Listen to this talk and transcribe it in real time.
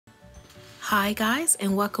Hi guys,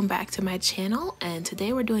 and welcome back to my channel, and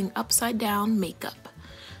today we're doing upside down makeup.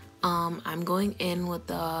 I'm going in with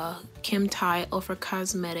the KimThai Ofra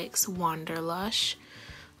Cosmetics Wanderlush.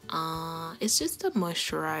 It's just a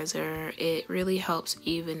moisturizer. It really helps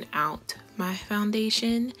even out my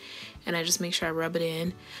foundation, and I just make sure I rub it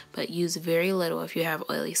in, but use very little if you have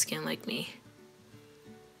oily skin like me.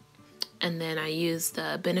 And then I use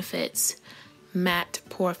the Benefits Matte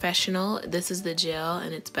Porefessional. This is the gel,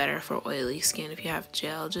 and it's better for oily skin. If you have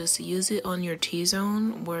gel, just use it on your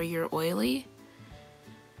T-zone where you're oily.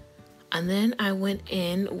 And then I went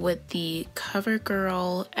in with the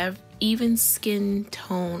CoverGirl Even Skin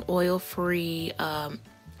Tone Oil-Free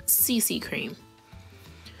CC Cream.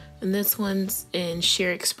 And this one's in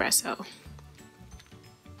Sheer Espresso.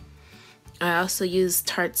 I also used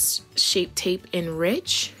Tarte's Shape Tape in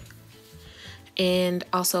Rich, and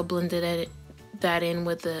also blended that in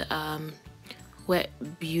with the wet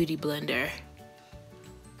beauty blender.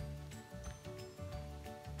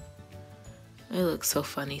 It looks so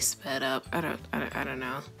funny sped up. I don't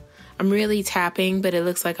know. I'm really tapping, but it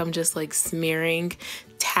looks like I'm just like smearing.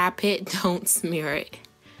 Tap it, don't smear it.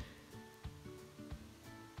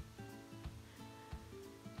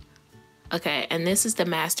 Okay, and this is the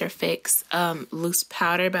Master Fix Loose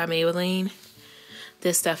Powder by Maybelline.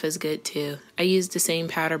 This stuff is good too. I used the same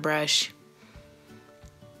powder brush.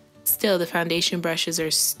 Still, the foundation brushes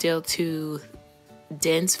are still too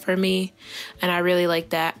dense for me, and I really like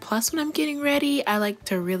that. Plus, when I'm getting ready, I like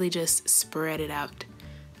to really just spread it out.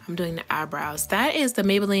 I'm doing the eyebrows. That is the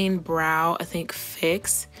Maybelline Brow, I think,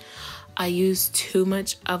 Fix. I used too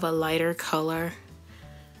much of a lighter color,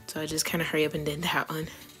 so I just kind of hurry up and did that one.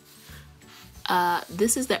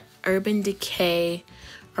 This is the Urban Decay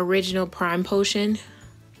Original Prime Potion.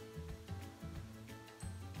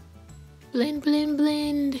 Blend, blend,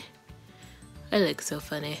 blend. It looks so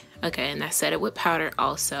funny. Okay, and I set it with powder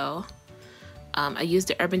also. I used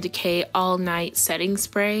the Urban Decay All Night Setting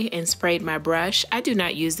Spray and sprayed my brush. I do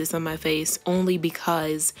not use this on my face only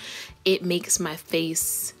because it makes my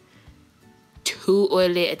face too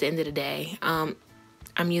oily at the end of the day. I'm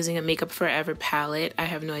using a Makeup Forever palette. I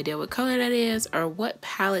have no idea what color that is or what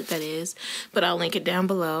palette that is, but I'll link it down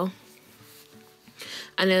below.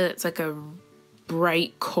 I know it's like a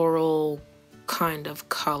bright coral kind of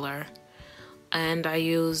color. And I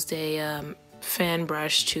used a fan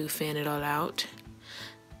brush to fan it all out.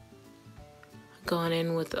 Going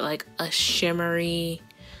in with like a shimmery,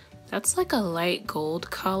 that's like a light gold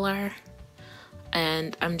color.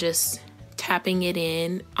 And I'm just tapping it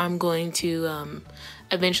in. I'm going to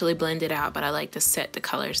eventually blend it out, but I like to set the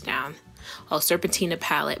colors down. Oh, Serpentina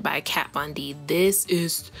palette by Kat Von D. This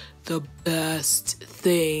is the best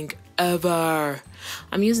thing ever.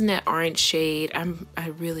 I'm using that orange shade. I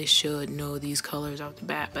really should know these colors off the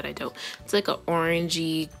bat, but I don't. It's like an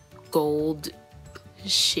orangey gold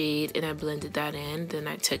shade, and I blended that in. Then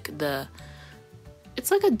I took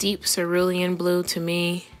it's like a deep cerulean blue to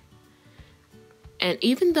me. And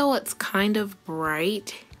even though it's kind of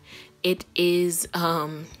bright, it is,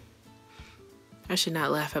 I should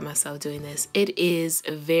not laugh at myself doing this. It is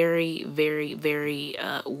very, very, very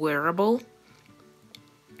wearable.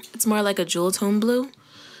 It's more like a jewel tone blue,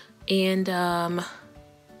 and I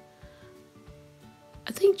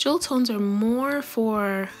think jewel tones are more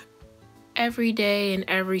for everyday and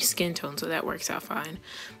every skin tone, so that works out fine.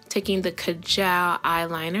 Taking the Kajal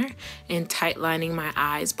eyeliner and tight lining my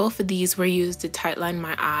eyes. Both of these were used to tight line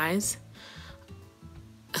my eyes.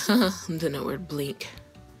 I'm doing the word blink.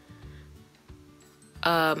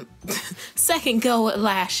 Second go with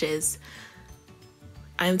lashes.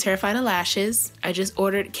 I'm terrified of lashes. I just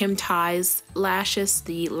ordered KimThai's lashes,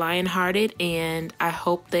 the Lion-Hearted, and I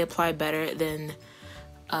hope they apply better than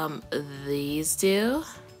these do.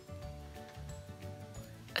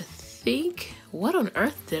 I think, what on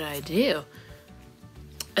earth did I do?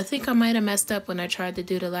 I think I might have messed up when I tried to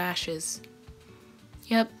do the lashes.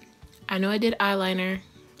 Yep, I know I did eyeliner.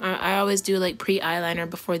 I always do like pre-eyeliner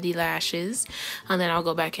before the lashes, and then I'll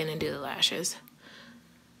go back in and do the lashes.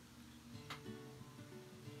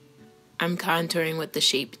 I'm contouring with the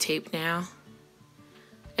Shape Tape now.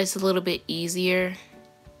 It's a little bit easier.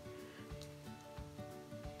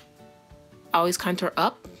 Always contour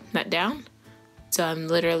up, not down. So I'm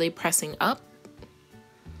literally pressing up.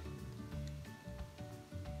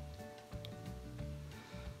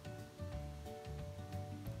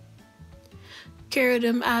 Curl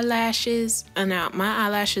them eyelashes. And now my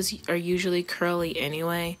eyelashes are usually curly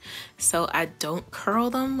anyway, so I don't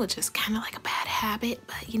curl them, which is kind of like a bad habit,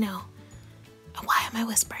 but you know. Why am I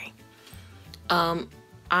whispering? I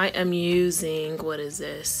am using, what is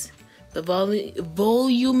this? the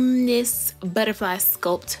Voluminous Butterfly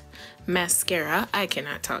Sculpt mascara. I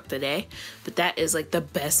cannot talk today, but that is like the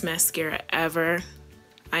best mascara ever.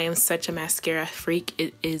 I am such a mascara freak,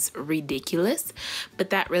 it is ridiculous,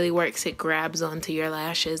 but that really works. It grabs onto your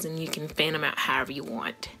lashes and you can fan them out however you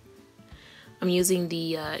want. I'm using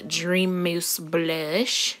the Dream Mousse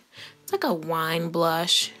blush. It's like a wine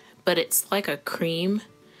blush, but it's like a cream.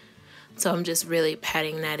 So I'm just really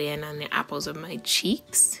patting that in on the apples of my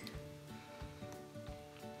cheeks.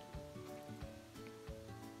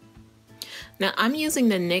 Now I'm using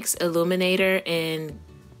the NYX Illuminator in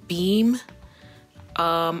Beam.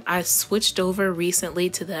 I switched over recently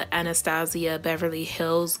to the Anastasia Beverly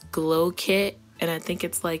Hills Glow Kit, and I think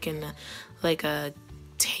it's like in like a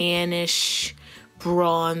tannish,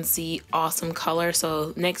 bronzy, awesome color.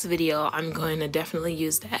 So next video, I'm going to definitely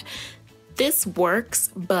use that. This works,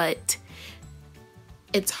 but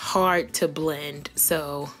it's hard to blend.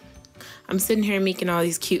 So I'm sitting here making all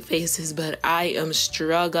these cute faces, but I am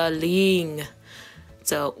struggling.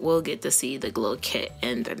 So we'll get to see the glow kit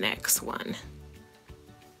in the next one.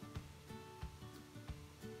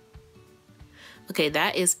 Okay,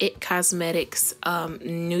 that is It Cosmetics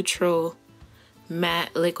Neutral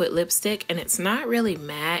Matte Liquid Lipstick, and it's not really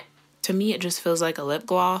matte. To me, it just feels like a lip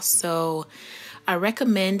gloss, so I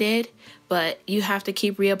recommend it, but you have to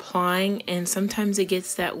keep reapplying, and sometimes it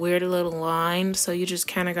gets that weird little line, so you just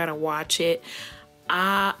kind of gotta watch it.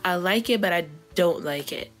 I like it, but I don't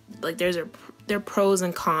like it. Like there are pros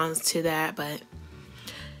and cons to that, but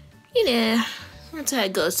you know, that's how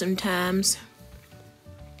it goes sometimes.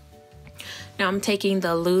 Now I'm taking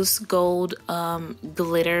the loose gold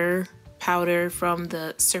glitter powder from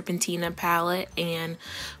the Serpentina palette and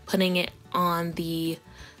putting it on the,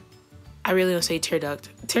 I really want to say tear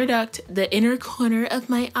duct, the inner corner of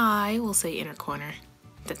my eye. We'll say inner corner.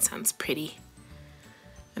 That sounds pretty.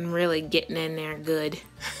 I'm really getting in there good.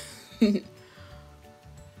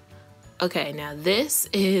 Okay, now this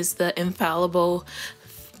is the Infallible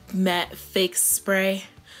Matte Fix Spray.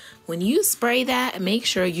 When you spray that, make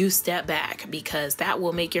sure you step back because that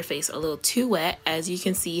will make your face a little too wet. As you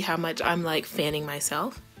can see how much I'm like fanning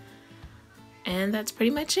myself. And that's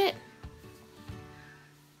pretty much it.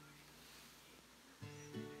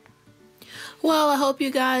 Well, I hope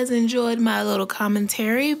you guys enjoyed my little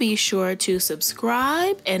commentary. Be sure to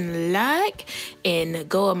subscribe and like, and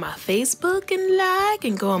go on my Facebook and like,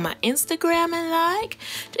 and go on my Instagram and like.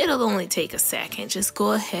 It'll only take a second. Just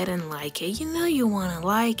go ahead and like it. You know you want to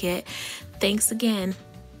like it. Thanks again.